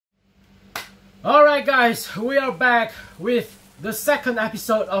Alright guys, we are back with the second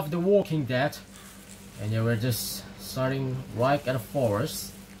episode of The Walking Dead. And yeah, we're just starting right at the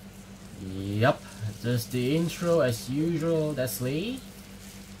forest. Yep, just the intro as usual. That's Lee.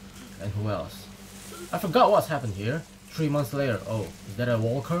 And who else? I forgot what's happened here. 3 months later. Oh, is that a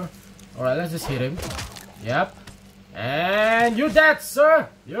walker? Alright, let's just hit him. Yep. And you're dead, sir!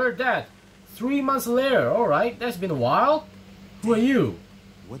 You're dead. 3 months later. Alright, that's been a while. Who are you?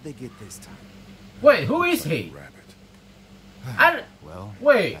 What'd they get this time? Wait, who is he? Well,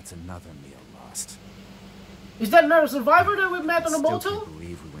 wait. That's another meal lost. Is that another survivor that we met on the Still motel? can't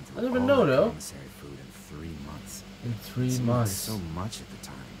believe we went through I don't even all know that though. commissary food in 3 months. In 3 Seemed months. so much at the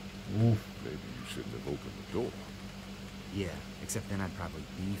time. Oof. Maybe you shouldn't have opened the door. Yeah, except then I'd probably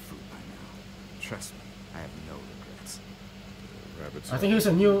be food by now. Trust me, I have no regrets. Rabbits I think he's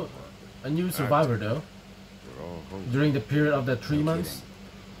a new survivor though. We're all hungry. During the period of the 3 No months.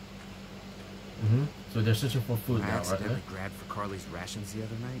 So they're searching for food I now, right? accidentally grabbed for Carly's rations the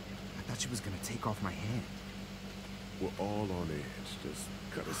other night. I thought she was gonna take off my hand. We're all on edge. Just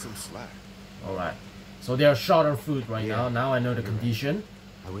cut us some slack. Alright. So they are short on food right Yeah, now. Now I know the you're condition.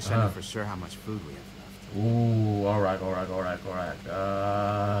 I wish I knew for sure how much food we have left. Ooh, alright.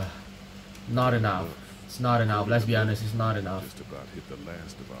 Not enough. It's not enough. Let's be honest, it's not enough. Just about hit the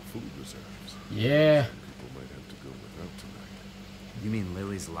last of our food reserves. Yeah. Some people might have to go without tonight. You mean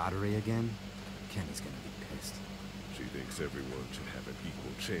Lily's lottery again? Kenny's gonna be pissed. She thinks everyone should have an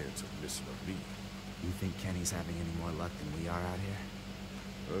equal chance of missing a meal. You think Kenny's having any more luck than we are out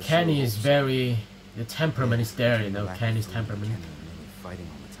here? I Kenny sure is hope so. very... The temperament is there, you know, Lack of Kenny's food, temperament. Kenny and Lily fighting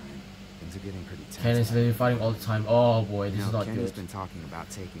all the time. Things are getting pretty tense. Kenny's out literally here. fighting all the time. Oh boy, this is not Kenny's good. been talking about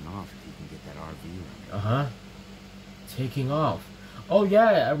taking off if he can get that RV running. Taking off. Oh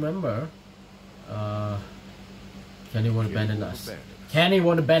yeah, I remember. Kenny won't abandon us. Kenny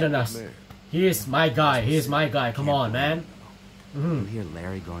won't abandon us. Man, He is my guy. He is my guy. Come Can't on, blame man. him, though. You hear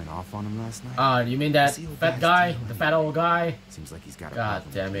Larry going off on him last night? You mean that What's the old fat guy's guy? deal? The fat old guy? Seems like he's got a God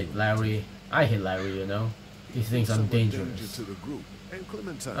problem damn with it, Lily, Larry. I hate Larry, you know. He thinks I'm someone danger dangerous. to the group. And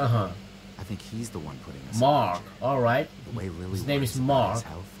Clementine. too. I think he's the one putting us in Mark. danger. Alright. The way Lily His name is worries about Mark. his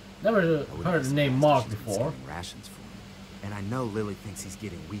health, Never I wouldn't heard be the name surprised Mark if she's been before. saving rations for him. And I know Lily thinks he's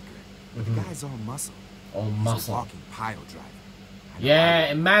getting weaker. But the guy's all muscle. All He's a muscle. walking pile driver. I know Yeah,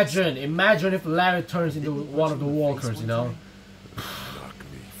 I- imagine if Larry turns into Didn't he one punch of the you in the face walkers, one you know. time? Knock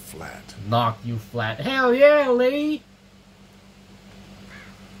me flat. Knock you flat. Hell yeah, Lee!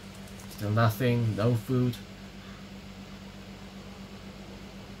 Still nothing, no food.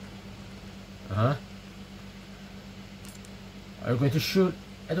 Are you going to shoot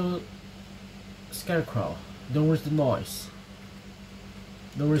at the scarecrow? Don't raise the noise.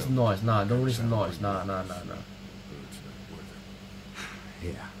 Don't raise the noise. Nah, don't raise the noise. Nah. Birds not worth it.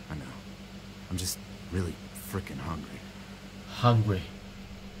 Yeah, I know. I'm just really freaking hungry. Hungry.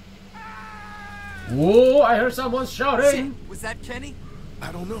 Whoa, I heard someone shouting. Was that Kenny?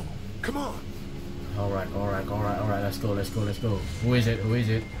 I don't know. Come on. Alright, let's go. Who is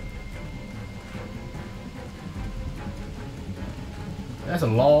it? That's a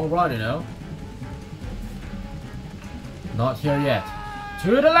long run, you know. Not here yet.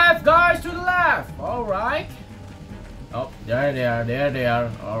 To the left, guys, to the left. Alright. Oh, there they are.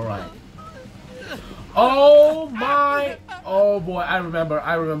 Alright. Oh my. Oh boy, I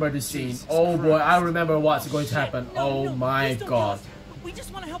remember this scene. Oh boy, I remember what's going to happen. Oh my god. We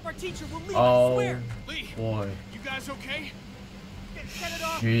just want to help our teacher. We'll leave. I Oh swear. boy. You guys okay? Get it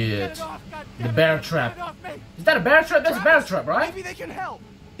off. Shit. Get it off. God The damn it. bear Get trap. it off me. Is that a bear trap? That's a bear trap, right? Maybe they can help.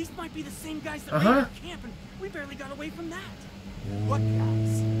 These might be the same guys that Uh-huh. raided our camp, and we barely got away from that. What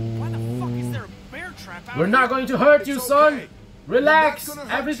guys? Why the fuck is there a bear trap out We're not here? going to hurt you, It's son. okay. Relax. We're not gonna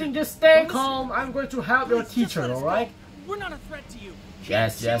hurt Everything you. just stay calm. I'm going to help your Please, just teacher, let us go. alright? We're not a threat to you.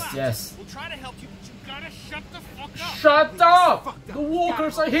 Yes, Chill yes, out. yes. We'll try to help you, but you gotta shut the fuck up. Shut up! The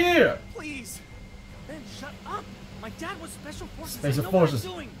walkers are here! Please. Ben, shut up. My dad was special forces. Special I know what I'm forces.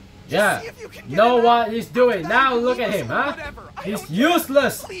 doing. Yeah. See if you can get Know him what out. he's doing. After that, Now you can look at leave him, us or huh? whatever. I He's don't care.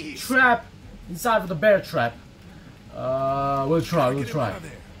 useless! Please. Trap inside of the bear trap. We'll try. Get him out of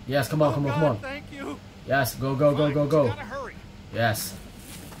there. Yes, come on. God, thank you. Yes, go. Fine, but you gotta hurry. Yes.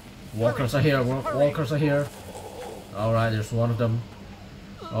 Walkers are here. Walkers are here. Alright, there's one of them.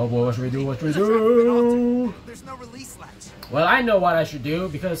 Oh boy, what should we do? There's no release latch. Well, I know what I should do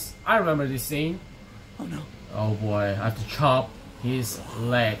because I remember this scene. Oh no. Oh boy, I have to chop his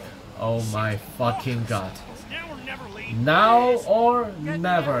leg. Oh my fucking god. Now or never, Lee. Now or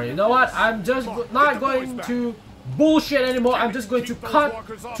never. You know what? I'm just not going to bullshit anymore. I'm just going to cut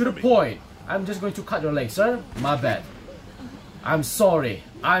to the point. I'm just going to cut your leg, sir. My bad. I'm sorry.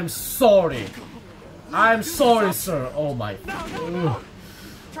 I'm sorry, sir. Oh my. No.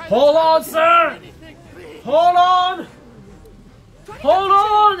 Hold on, sir. Hold on. Hold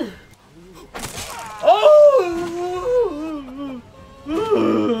on. Oh.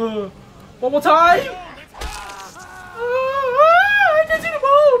 One more time. I can see the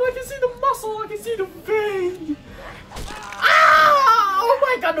bone. I can see the muscle. I can see the vein. Ah! Oh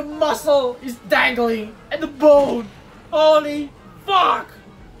my god, the muscle is dangling and the bone. Holy fuck!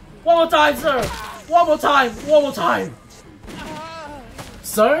 One more time, sir. One more time. One more time.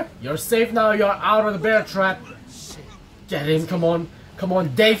 Sir, you're safe now. You're out of the bear trap. Get him. Come on. Come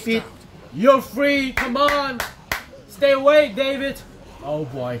on, David. You're free. Come on. Stay awake, David. Oh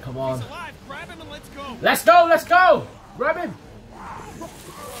boy, come on. Let's go. Let's go. Grab him.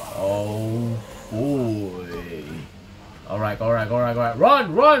 Oh boy. Alright.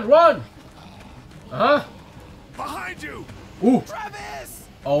 Run. Uh-huh. Behind you! Ooh. Travis!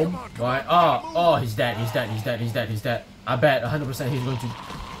 Oh Come on, my. come on. Oh, he's dead. I bet 100% he's going to.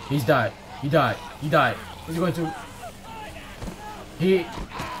 He's died. He died. He's going to.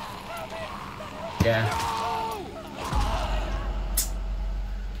 Yeah.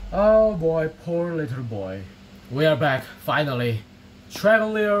 Oh boy, poor little boy. We are back, finally.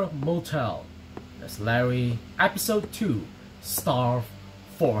 Traveler Motel. That's Larry. Episode 2. Starve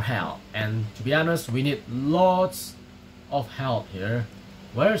for help. And to be honest, we need lots of help here.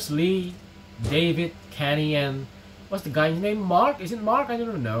 Where's Lee, David, Kenny, and what's the guy's name? Mark? Is it Mark? I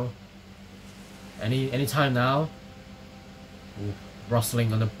don't know. Any time now. Ooh,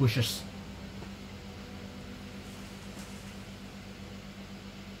 rustling on the bushes.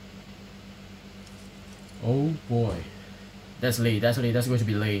 Oh boy. That's Lee. That's going to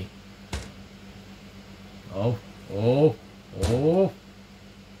be Lee. Oh.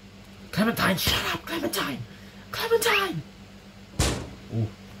 Clementine, shut up, Clementine! Oh,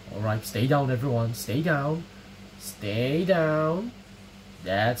 alright, stay down everyone, stay down.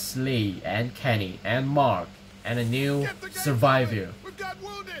 That's Lee and Kenny and Mark and a new survivor.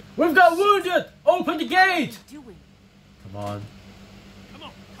 We've got wounded! Open the gate!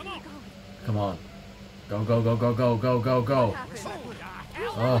 Come on. Go.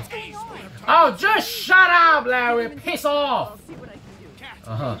 Oh, just shut up, Larry! Piss off!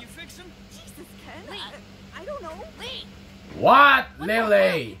 Uh-huh. Jesus, Ken. I don't know. Lee! What,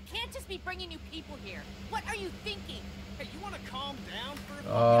 Lily? You can't just be bringing new people here. What are you thinking? Hey, you want to calm down for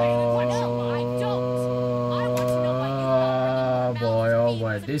a Oh, I don't. I want to know why you thought boy,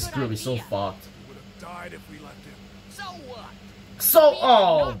 bringing them this out of group is so idea. fucked. Would have died if we left him. So what? So, We are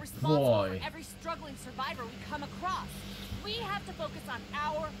oh not responsible boy. for every struggling survivor we come across. We have to focus on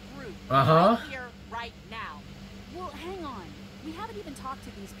our group. Uh-huh. Right here, right now. Well, hang on. We haven't even talked to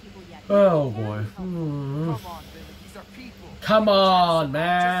these people yet. Oh boy. Come on, Billy. These are people. Come on,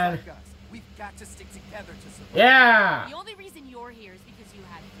 man. Just like us. We've got to stick together to survive. Yeah. The only reason you're here is because you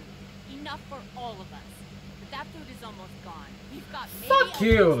had food. Enough for all of us. But that food is almost gone. We've got maybe Fuck a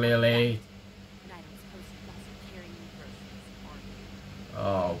you, week's Lily. left. And I don't suppose you guys are carrying any groceries, are you?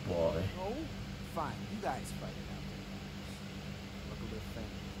 Oh boy. No? Fine. You guys fight it out. Look a little thing.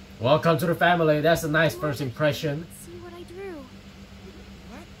 Welcome to the family. That's a nice first impression. See what I drew.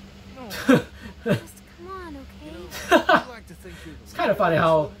 What? No. Just come on, okay? I'd like to think you're the It's kind of funny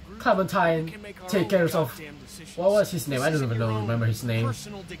how group. We Clementine can make our take own care of. goddamn decisions. What was his name? I This don't isn't even your own remember his name.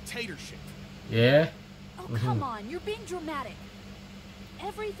 Personal dictatorship. Yeah. Oh, come on. You're being dramatic.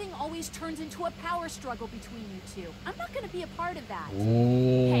 Everything always turns into a power struggle between you two. I'm not going to be a part of that. Ooh.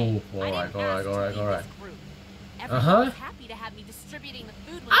 Hey, I Alright. didn't ask to lead this group. Everyone Uh-huh. was happy to have me distributing the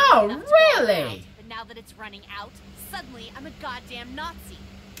food when Oh, it was enough to go really? around. But now that it's running out, suddenly I'm a goddamn Nazi.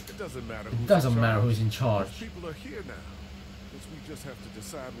 It doesn't matter. It doesn't matter who's in charge. Those people are here now. Guess we just have to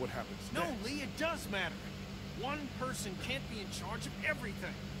decide what happens No, next. Lee, it does matter. One person can't be in charge of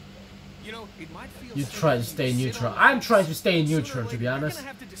everything. You know, it might feel You silly try to for you stay sit neutral. on the I'm fence. trying to stay Sooner or neutral, to later, be you're honest. gonna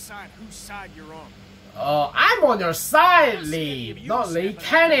have to decide whose side you're on. I'm on your side, Lee, not Lee.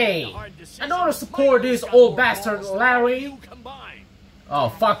 Kenny! I don't want to support this old bastard, Larry. Oh,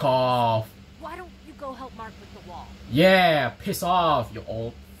 fuck off. Why don't you go help Mark with the wall? Yeah, piss off, you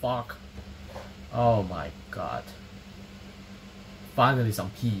old fuck. Oh my god. Finally some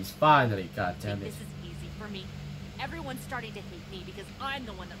peace. Finally, god damn it. This is easy for me. Everyone's starting to hate me because I'm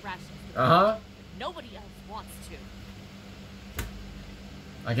the one that rations the food. Uh-huh. Nobody else wants to.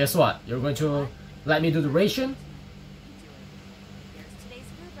 I guess what? You're going to let me do the ration? You do it. Here's today's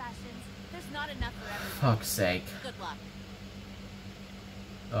food rations. There's not enough for everyone. Fuck's sake. Good luck.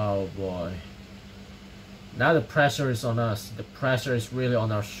 Oh boy. Now the pressure is on us. The pressure is really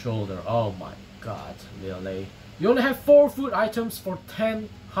on our shoulder. Oh my god, really. You only have 4 food items for 10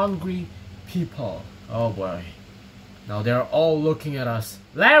 hungry people. Oh boy. Now they're all looking at us.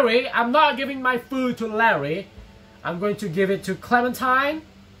 Larry, I'm not giving my food to Larry. I'm going to give it to Clementine.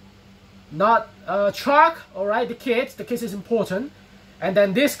 Not Chuck, alright, the kids. The kids is important. And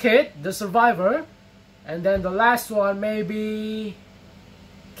then this kid, the survivor. And then the last one, maybe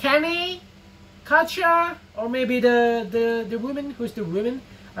Kenny, Katja, or maybe the woman. Who's the woman?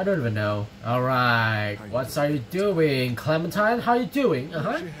 I don't even know. Alright, what are you doing, Clementine? How are you doing?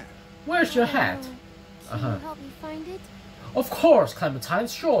 Where's your hat? Can you help me find it? Of course, Clementine.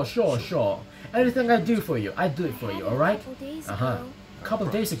 Sure. Anything I do for you, I do it for you. Alright? A couple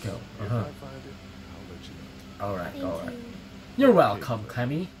days ago. If I find it, I'll let you know. Alright. Thank you. You're welcome,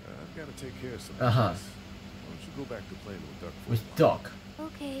 Clemmy. I've got to take care of some Uh-huh. Why don't you go back to playing with Duck for a With while? Doc.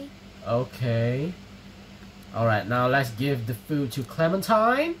 Okay. Okay. Alright, now let's give the food to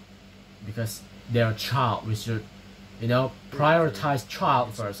Clementine. Because they're a child. We should, prioritize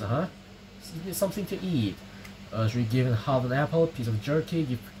child first, Need something to eat. Should we give him half an apple, piece of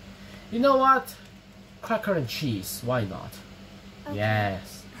jerky? You know what? Cracker and cheese. Why not? Okay.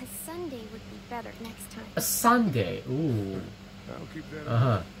 Yes. A Sunday would be better next time. A Sunday. Ooh. I'll keep that in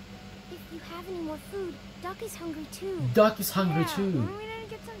mind. If you have any more food, Duck is hungry too. Duck is hungry Yeah, too. why don't we not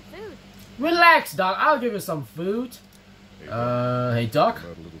get some food? Relax, Doc. I'll give you some food. Hey, Doc. How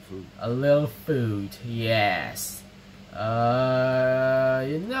about a little food? A little food. Yes.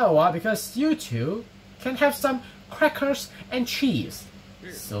 You know what? Because you two can have some crackers and cheese.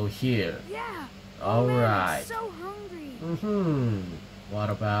 So here. Yeah. Alright. I'm so hungry. What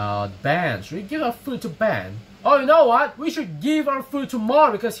about Ben? Should we give our food to Ben? Oh, you know what? We should give our food to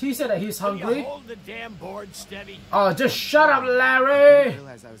Mark because he said that he's Will you hungry. hold the damn board steady? Oh, just shut up, I Larry! didn't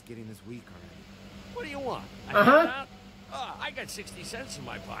realize I was getting this weak already. What do you want? Uh-huh. I got 60 cents in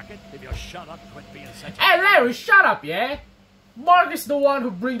my pocket. If you'll shut up, quit being such a... Hey, Larry, shut up, yeah? Mark is the one who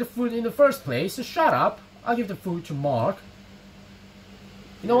bring the food in the first place, so shut up. I'll give the food to Mark.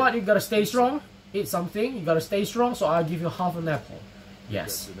 You know what? You gotta stay strong. Eat something. You gotta stay strong, so I'll give you half an apple.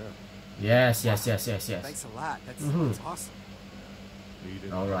 Yes. That's enough. Yes. Thanks a lot. That's awesome. Need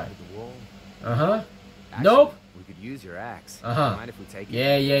anything All right. with the wall? Actually, Nope. We could use your axe. Uh-huh. Mind if we take it?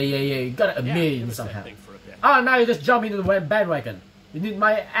 Yeah. You gotta admit give it us that somehow. thing for a bit. Ah, now you just jump into the bandwagon. You need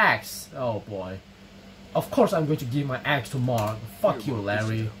my axe. Oh boy. Of course I'm going to give my axe to Mark. Fuck you, Mark,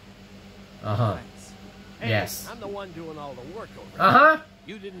 Larry. Uh-huh. Thanks. Hey, Yes. I'm the one doing all the work over here. Uh-huh.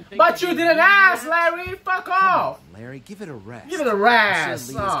 You didn't think But that you you didn't needed ask, that? Larry. Fuck off. Larry, give it a rest. Give it a I'm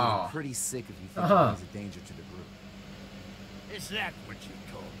rest. sure Leah's Oh. getting pretty sick if you think Uh-huh. he's a danger to the group. Is that what you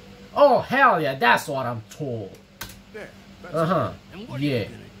told me? Oh, hell yeah. That's what I'm told. Yeah, that's Uh-huh. And what are Yeah. you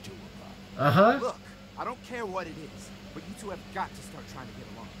gonna do about Uh-huh. Look, I don't care what it is, but you two have got to start trying to get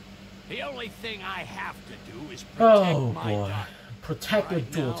along. it? The only thing I have to do is protect Oh my boy. daughter. Protect your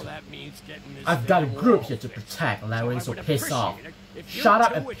Right now, daughter. that means getting this I've got a damn group wall here to fixed. protect, Larry, I so would piss off. appreciate it if you Shut up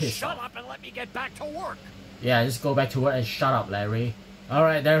two and would piss shut off. up and let me get back to work. Yeah, just go back to work and shut up, Larry.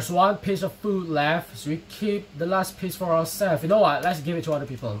 Alright, there's one piece of food left, so we keep the last piece for ourselves. You know what? Let's give it to other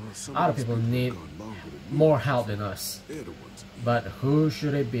people. Some Other of these people have need gone longer than more you. help than us. They're the ones. But who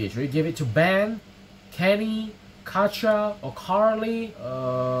should it be? Should we give it to Ben, Kenny, Katja, or Carly?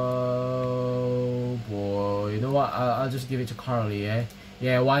 Oh boy. You know what? I'll just give it to Carly, yeah?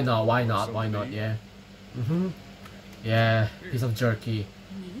 Yeah, why not? Why not? Yeah. Yeah, piece of jerky.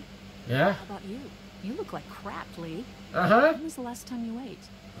 Me? Yeah? How about you? You look like crap, Lee. Uh-huh. When was the last time you ate?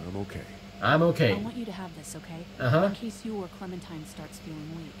 I'm okay. I'm I okay. want you to have this, okay? Uh-huh. In case you or Clementine starts feeling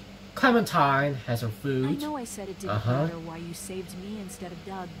weak. Clementine has her I food. know I said it didn't Uh-huh. matter why you saved me instead of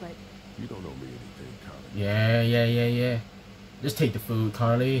Doug, but You don't owe me anything, Colin. Yeah. Just take the food,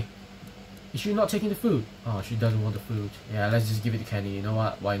 Carly. Is she not taking the food? Oh, she doesn't want the food. Yeah, let's just give it to Kenny. You know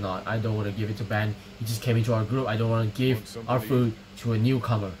what? Why not? I don't want to give it to Ben. He just came into our group. I don't want to give Want something our to food to a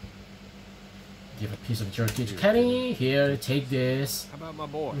newcomer. Give a piece of jerky to Kenny. Here, take this. How about my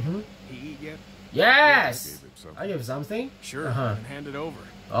boy? Mhm. He eat yet? Yes! I gave him something. I give something. Sure. Uh-huh. And hand it over.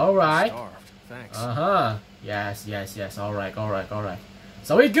 Alright. Starved. Thanks. Uh-huh. Yes. Alright.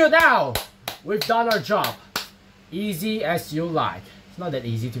 So we're good now. We've done our job. Easy as you like. It's not that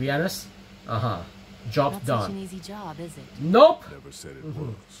easy, to be honest. Uh-huh. Job's not such an done. easy job, is it? Nope. Never said it Mm-hmm.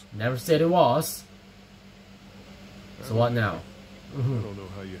 was. Never said it was. So what now? I don't know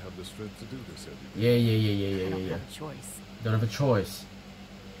how you have the strength to do this every day. I Yeah. don't have a choice. Don't have a choice.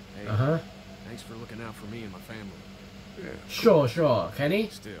 Hey, Uh-huh. thanks for looking out for me and my family. Yeah. Sure. Kenny?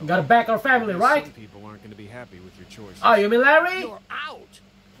 Still. You gotta back our family, right? Some people aren't going to be happy with your choices. Oh, you mean Larry? You're out.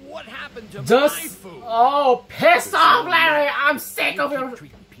 What happened to my Just... food? Oh, piss off, Larry! I'm sick of You your... keep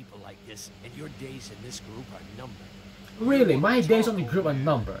treating people like this, and your days in this group are numbered. Really, my days on the group are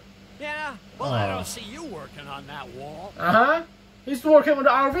numbered. Yeah? Well, I don't see you working on that wall. Uh-huh. He's working on the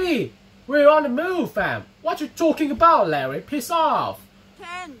RV. We're on the move, fam. What you talking about, Larry? Piss off.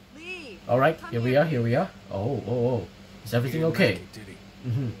 Ken, leave. Alright, here we are. Oh. Is everything okay?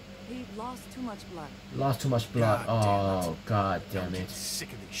 Mm-hmm. He lost too much blood. Lost too much blood. Oh, god damn it.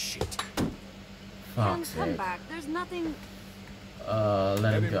 Sick of this shit. Ken, Fuck's come sake. back. There's nothing.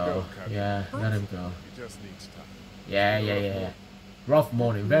 Let him him go. go, Karud. Yeah, let him go. He just needs time. Yeah. Rough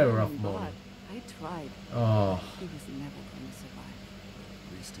morning, very rough morning. I tried. Oh, He was never going to survive.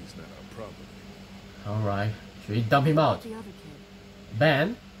 At least he's not our problem anymore. alright. Should we dump him out? The other kid.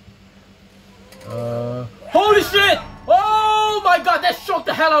 Ben? Holy shit! Oh my god, that shocked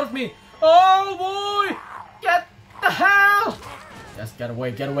the hell out of me! Oh boy! Get the hell! Yes, get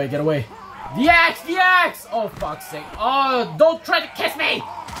away. The axe! Oh fuck's sake. Oh, don't try to kiss me!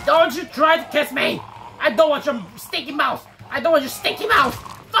 Don't you try to kiss me! I don't want your stinky mouth!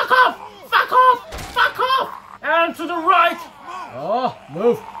 Fuck off! And to the right! Oh,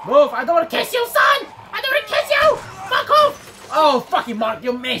 move! I don't want to kiss you, son! Fuck off! Oh, fucking Mark,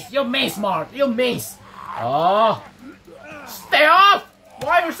 you miss, Mark! Oh! Stay off!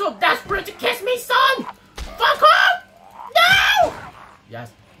 Why are you so desperate to kiss me, son? Fuck off! No!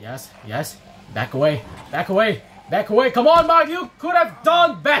 Yes. Back away. Come on, Mark, you could have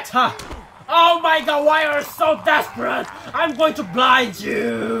done better! Oh my god, why are you so desperate? I'm going to blind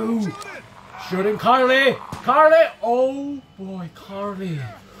you! Shooting Carly! Oh boy, Carly.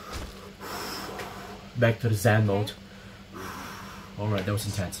 Back to the Zen mode. Alright, that was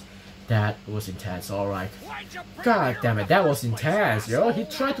intense. Alright. God damn it, that was intense, yo. He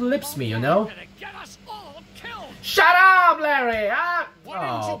tried to lips me, you know? Get us all killed. Shut up, Larry!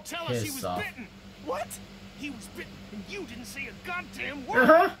 Why didn't you tell us he piss was off. bitten? What? He was bitten, and you didn't say a goddamn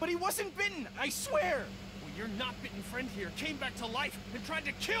word. But he wasn't bitten, I swear. Well, your not bitten friend here came back to life and tried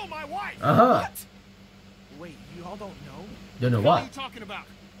to kill my wife. What? Wait, you all don't know? Don't know What are what? you talking about?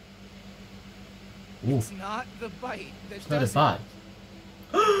 Ooh, It's not the bite that it's not a does it. bot.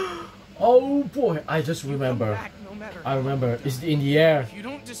 Oh boy, I just remember. Back no matter I how remember. long. It's in the air. If you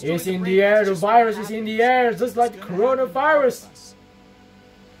don't destroy It's the in brain, the air. that's The just what virus is in the air, just like the It's gonna happen to all coronavirus. of us.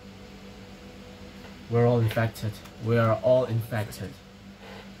 We're all infected. We are all infected.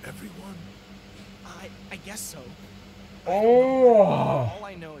 Everyone? I guess so. Oh! All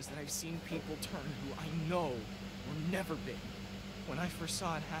I know is that I've seen people turn who I know were never bitten. When I first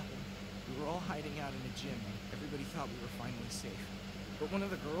saw it happen, we were all hiding out in a gym. Everybody thought we were finally safe. But one of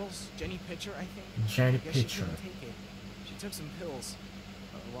the girls, Jenny Pitcher, I think. Jenny I guess she Pitcher. couldn't take it. She took some pills.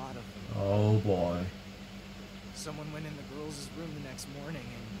 A lot of them. Oh boy. Someone went in the girls' room the next morning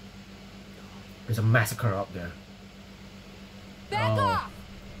and... There's a massacre up there. Back Oh. off!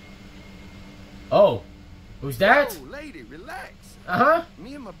 Oh! Who's that? Oh, lady, relax. Uh-huh.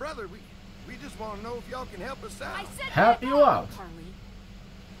 Me and my brother, we just want to know if y'all can help us out. I said Help back you off, out. Carly.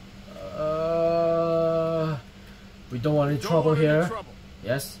 We don't want any Don't trouble want any here. trouble.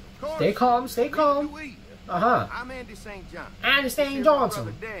 Yes. Of course, Stay calm, stay neither calm. do we. Uh-huh. I'm Andy St. John. Andy This St. here's my Johnson.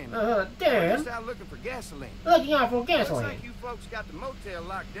 brother Dan. Uh-huh. We're Dan. just out looking for gasoline. Looking out for Looks like gasoline. you folks got the motel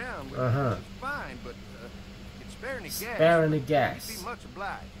locked down, which Uh-huh. is fine, but if you can spare any gas, Spare any we'd gas. be much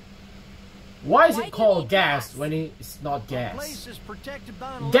obliged. Why is Why it do called you gas gas? when it's not gas? Place is protected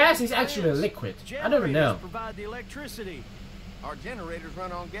by an Gas electric is actually a fence. liquid. I don't even know. Generators provide the electricity. Our generators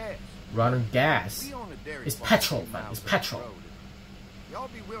run on gas. Run on gas. We own a dairy It's farm petrol, 10 man. miles It's up the petrol. road. If y'all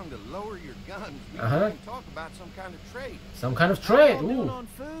be willing to lower your guns, we Uh-huh. can talk about some kind of trade. Some kind of How trade. y'all doing Ooh. on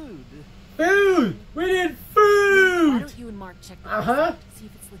food? Food! We need Why food! don't you and Mark check the Uh-huh. place out, see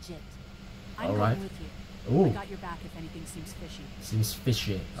if it's legit? I'm All going right. with you. I Ooh. got your back if anything seems fishy. Seems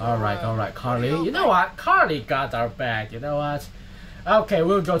fishy. Alright, what Carly. do y'all You know think? what? Carly got our back. You know what? Okay,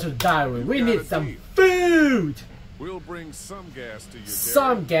 we'll go to the diary. We got need a some deal. food! We'll bring some gas to your dairy.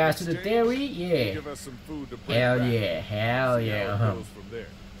 Some gas to the Exchange, dairy? you Yeah. Give us some food to bring Hell back. yeah, hell See yeah. how it Uh-huh. goes from there.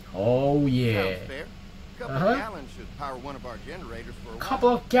 Oh yeah. Sounds fair. A couple Uh-huh. of gallons should power one of our generators for a while. Couple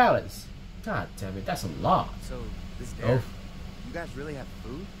of gallons. God damn it, that's a lot. So, this Oh. dairy, you guys really have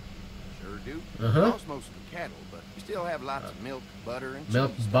food? Sure do. Uh-huh. We lost most of the cattle, but we still have lots of milk, butter, and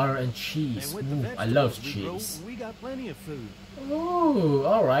Milk, cheese. butter, and cheese. And with the Ooh, I love vegetables we grow, cheese. we got plenty of food. Ooh,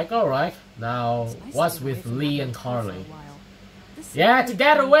 alright. Now, It's nice what's to get away with from Lee that and hotel for a Carly? while. This Yeah, is to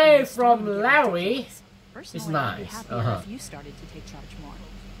get really away fun from to get into Larry place. Personally, is I'd be nice. happier Uh-huh. if you started to take charge more.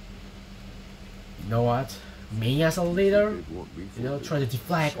 You know what? Me as a leader, They want me for you know, this. try to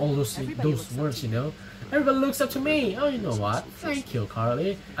deflect all those Everybody those looks up words, to you know. Everybody looks up to me. Oh, you know what? Thank you,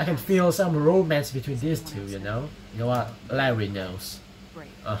 Carly. I can feel some romance between these two, you know. You know what? Larry knows. Great.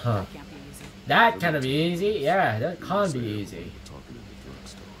 Uh-huh. That can't be easy. That can be easy. Yeah, that can't be easy. Talking in the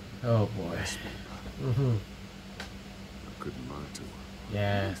drugstore. Oh boy. Mm-hmm. I couldn't lie to her.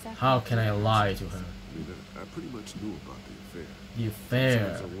 Yeah. How can I lie to her? I mean, I pretty much knew about the affair. The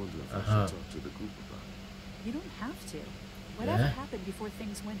affair. Sometimes I wonder if I should talk to the group about it. You don't have to. Whatever happened before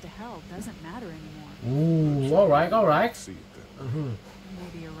things went to hell doesn't matter anymore. Ooh, alright. See it then. Mm-hmm.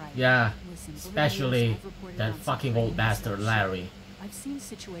 Maybe you're right. Yeah, Listen, especially that fucking old bastard Larry. I've seen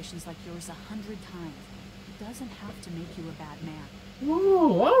situations like yours 100 times. It doesn't have to make you a bad man.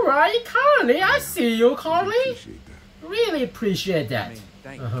 Ooh, alright, Carly. I see you, Carly. Appreciate that. Really appreciate I that. mean,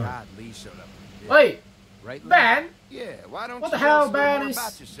 thank God Lee showed up. Wait, Right, Lee? Ben? Yeah, why don't What you the hell tell us a little Ben more is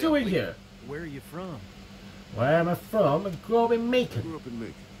about yourself, doing please? here? Where are you from? Where am I from? I grew up in I Macon. grew up in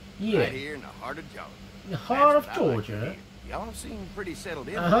Macon. Yeah, Right here in the heart of Georgia. the heart of That's what I like to Georgia. hear. Y'all seem pretty settled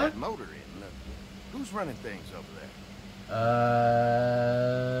in with Uh-huh. that motor in. Who's running things over there?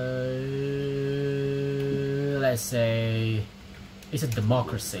 Let's say it's a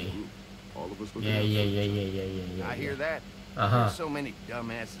democracy. All of us looking Yeah. out for each Yeah. I hear that. Uh-huh. There's so many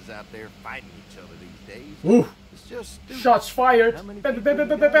dumbasses out there fighting each other these days. Ooh, It's just stupid. shots fired. How many Bam, people bam, bam,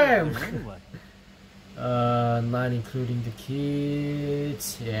 you bam, got out bam, there bam. anyway? Not including the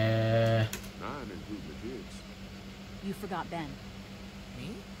kids. Yeah. other. 9 including the kids. You forgot Ben.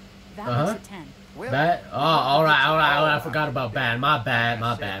 Me? That Uh-huh. makes it 10. Well, Bad. Oh, alright. I forgot about Ben. My bad.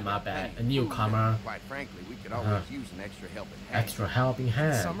 A newcomer. Quite frankly, we could always use an extra helping hand. Extra helping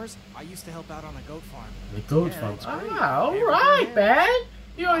hand. Summers, I used to help out on a goat farm. The goat Yeah, farm. that's great. Alright, Ben.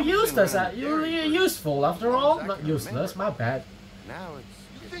 You're useless. around You're very useful after as long all. as I Not can useless. My remember. bad. Now it's.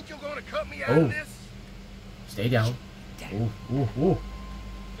 You think you're gonna cut me out Oh. of this? Stay down. Ooh. No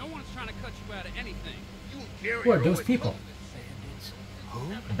one's trying to cut you out of anything. You and Gary Who are those always people?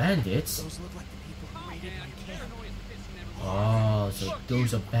 Bandits? Those look like the people who raided my camp. Oh, so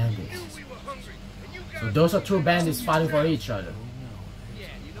those are bandits. knew we were hungry, and you So guys those are two bandits fighting for each other. Yeah,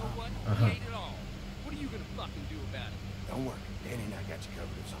 you know what? Uh-huh. We ate it all. What are you gonna fucking do about it? Don't worry, Danny and I got you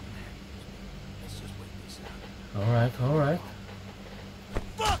covered if something happens. Let's just wait this out. Alright.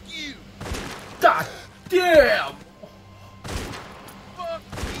 Fuck you! God damn!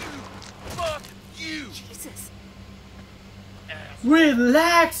 Fuck you! Jesus.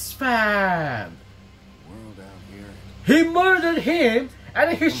 Relax, fam! World out here. He murdered him and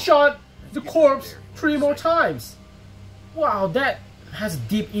then he shot the corpse 3 more times. Wow, that has a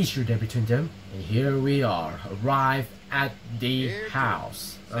deep issue there between them. And here we are, arrived at the Here to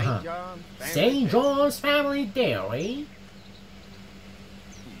house. St. John. St. John's Family Dairy.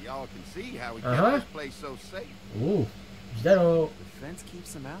 Y'all can see how we Uh-huh. kept this place so safe. Ooh, is that all? The fence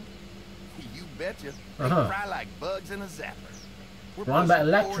keeps them out? You betcha. They Uh-huh. fry like bugs in a zapper. We're Run by pushing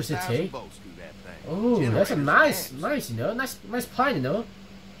electricity. 4,000 volts through that thing. Oh, that's a Generators and nice, nice plan, you know.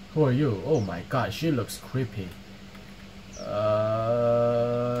 Who are you? Oh my god, she looks creepy.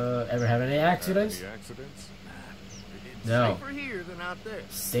 Ever have any accidents? Any accidents? It's No. safer here than out there.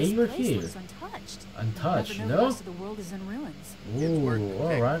 Saver This place here. looks untouched. Untouched, Never know the no? rest of the world is in ruins. It's worth Ooh,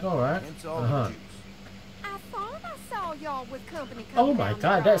 protecting. alright. It's all Uh-huh. the juice. I thought I saw y'all with company Oh coming my down the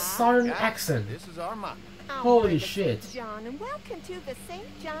god, that drive. southern Guys, accent. This is our motto. I'm Holy Brenda shit. St. John, and welcome to the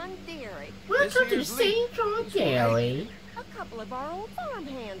St. John Dairy. Welcome to here's Lee. St. John He's from Dairy. A couple of our old farm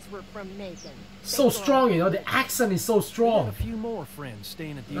hands were from Macon. So strong, you know, the accent is so We got a strong. few more friends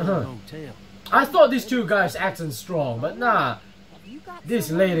staying at the Uh-huh. old motel. I thought these two guys' accent strong, but nah. Have you got This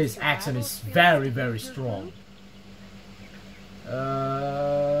someone with lady's survival accent is skills very, to very lead your strong. group?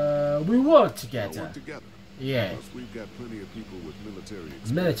 We work I'll together. work together. Yeah, Plus, we've got plenty of people with military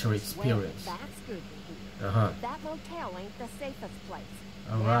experience. military Well, experience. that's good to hear. Uh-huh. That motel ain't the safest place.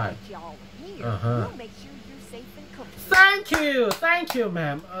 All Now right. that y'all are here, Uh-huh. we'll make sure you're safe and comfortable. Thank you,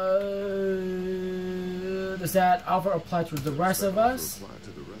 ma'am. Does that offer apply to the rest of us? Apply to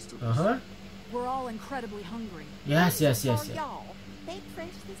the rest of us. Uh-huh. We're all incredibly hungry. Yes. For y'all, bake fresh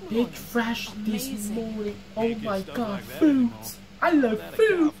this Big morning. fresh this Amazing. morning. Oh Can't get my stuff god, like that food. anymore. I love That a cow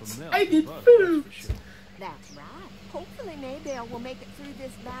food. from milk I need and butter, food. that's for sure. That's right. Hopefully Maybelle will make it through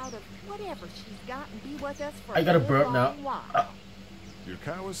this bout of whatever she's got and be with us for I got a good burp now. long while. Your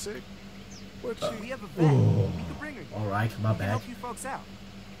cow is sick? What's she? We have a vet. Ooh. We can bring her here. Alright, my We can bad. help you folks out.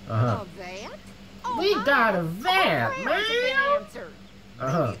 Uh-huh. A vet? Oh, We got a vet, prayers have man. been answered.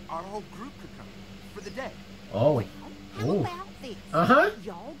 Uh-huh. Maybe our whole group could come for the day. Oh. How Ooh. about this? Uh-huh.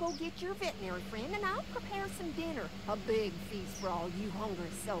 Y'all go get your veterinary friend and I'll prepare some dinner. A big feast for all you hungry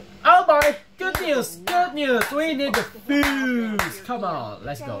souls. Oh boy, good news, good news. We need the food. Come on,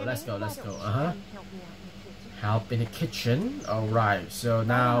 let's go. Uh-huh. Help in the kitchen. Alright, so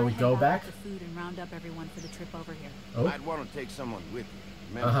now Why we don't I go head out back. with the food and round up everyone for the trip over here. Oh, I'd want to take someone with you.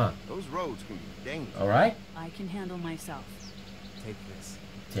 Remember, Uh-huh. those roads can be dangerous. alright. I can handle myself. Take this.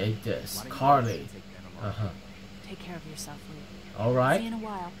 Take this, Carly. Take care of yourself, Lee. Alright. See you in a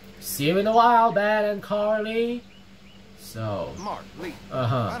while. See you in a while, Ben and Carly. So. Mark, Lee,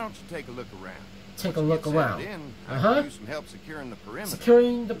 Uh-huh. why don't you take a look around? Take a look around. I can use some help securing the perimeter.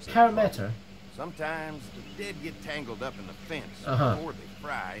 Securing the perimeter. Sometimes the dead get tangled up in the fence before they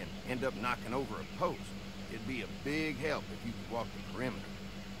fry and end up knocking over a post. It'd be a big help if you could walk the perimeter.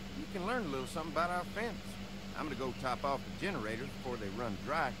 You can learn a little something about our fence. I'm gonna go top off the generators before they run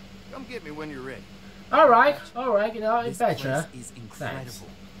dry. Come get me when you're ready. Alright, you know, I betcha. Is incredible. Thanks.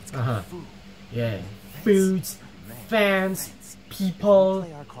 It's got food. Yeah. Foods, fans, people,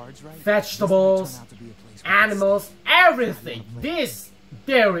 vegetables, animals, everything. This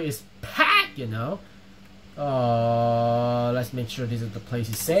dairy is packed, you know. Let's make sure this is the place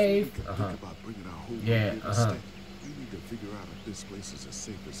is safe. Yeah, Yeah.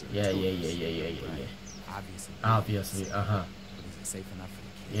 Obviously, But is it safe enough for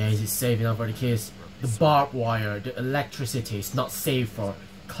the kids? Yeah, is it safe enough for the kids? The barbed wire, the electricity is not safe for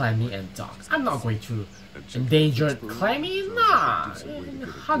Clemmy and Doc. I'm not going to endanger Clemmy, nah. In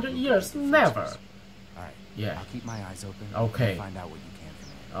 100 years, never. Alright. Yeah. I'll keep my eyes open. Okay. And find out what you can from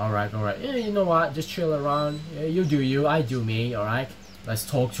there. Alright. Yeah, you know what? Just chill around. Yeah, you do you, I do me, alright? Let's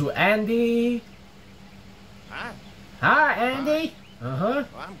talk to Andy. Hi, Andy. Well,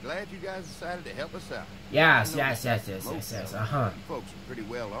 I'm glad you guys decided to help us out. Yes. You folks are pretty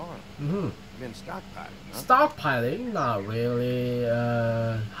well armed. Been stockpiling, huh? Stockpiling? Not really.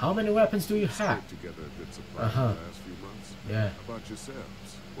 How many weapons do you have? Together a good supply in the last few months. Yeah. How about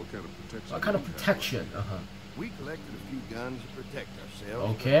yourselves? What kind of protection? What kind of protection? We collected a few guns to protect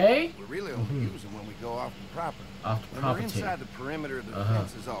ourselves. Okay. We really only use them when we go off the property. Off the When property. we're inside the perimeter of the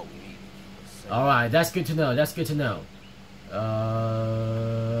fence is all we need. Alright, that's good to know.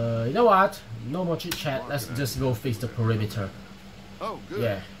 You know what? No more chit chat. Let's just go fix the perimeter. Oh, good.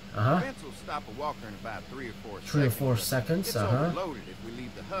 Yeah. The fence will stop a walker in about 3 or 4 seconds. 3 or 4 seconds. It's overloaded if we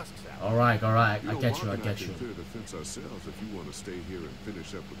leave the husks out. Alright. I get you. Clear the fence ourselves if you want to stay here and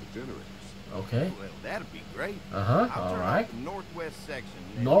finish up with the generators. Okay. Well, that'd be great. All right. The northwest section.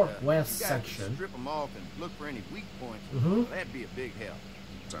 Northwest you guys section. Can strip them off and look for any weak points. Well, that'd be a big help.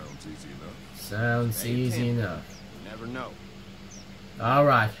 Sounds easy enough. Sounds easy enough. You never know.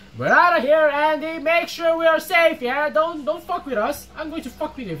 Alright, we're out of here, Andy. Make sure we are safe, yeah? Don't fuck with us. I'm going to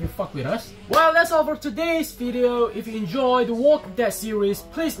fuck with you if you fuck with us. Well, that's all for today's video. If you enjoyed the Walking Dead series,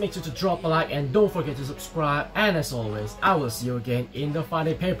 please make sure to drop a like and don't forget to subscribe. And as always, I will see you again in the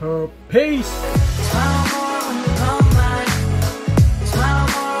Friday paper. Peace!